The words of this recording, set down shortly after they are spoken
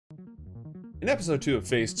In episode 2 of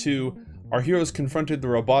Phase 2, our heroes confronted the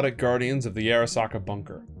robotic guardians of the Arasaka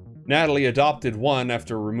bunker. Natalie adopted one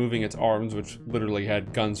after removing its arms, which literally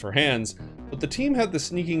had guns for hands, but the team had the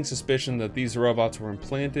sneaking suspicion that these robots were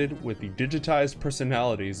implanted with the digitized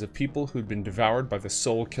personalities of people who'd been devoured by the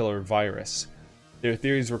Soul Killer virus. Their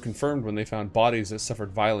theories were confirmed when they found bodies that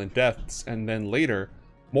suffered violent deaths, and then later,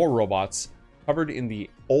 more robots covered in the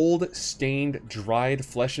old, stained, dried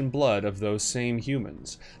flesh and blood of those same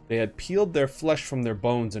humans. They had peeled their flesh from their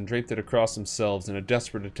bones and draped it across themselves in a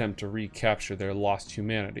desperate attempt to recapture their lost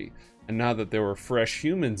humanity. And now that there were fresh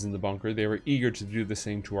humans in the bunker, they were eager to do the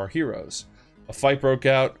same to our heroes. A fight broke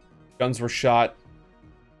out, guns were shot,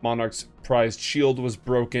 Monarch's prized shield was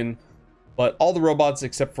broken, but all the robots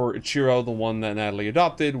except for Ichiro, the one that Natalie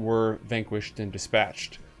adopted, were vanquished and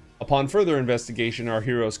dispatched. Upon further investigation, our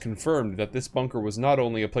heroes confirmed that this bunker was not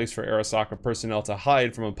only a place for Arasaka personnel to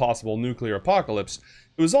hide from a possible nuclear apocalypse,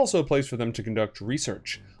 it was also a place for them to conduct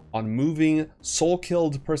research on moving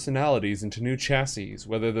soul-killed personalities into new chassis,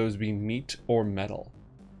 whether those be meat or metal.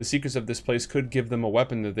 The secrets of this place could give them a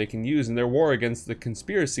weapon that they can use in their war against the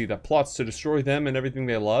conspiracy that plots to destroy them and everything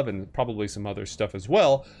they love, and probably some other stuff as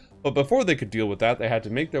well. But before they could deal with that, they had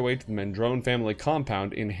to make their way to the Mendrone family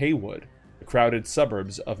compound in Haywood, the crowded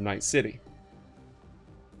suburbs of Night City.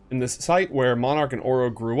 In the site where Monarch and Oro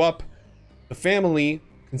grew up, the family,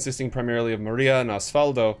 consisting primarily of Maria and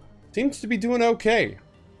Asfaldo, seemed to be doing okay.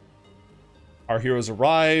 Our heroes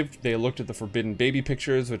arrived, they looked at the forbidden baby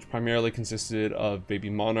pictures, which primarily consisted of baby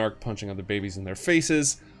Monarch punching other babies in their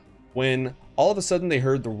faces, when all of a sudden they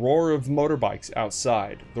heard the roar of motorbikes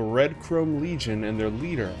outside. The Red Chrome Legion and their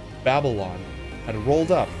leader, Babylon, had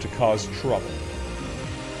rolled up to cause trouble.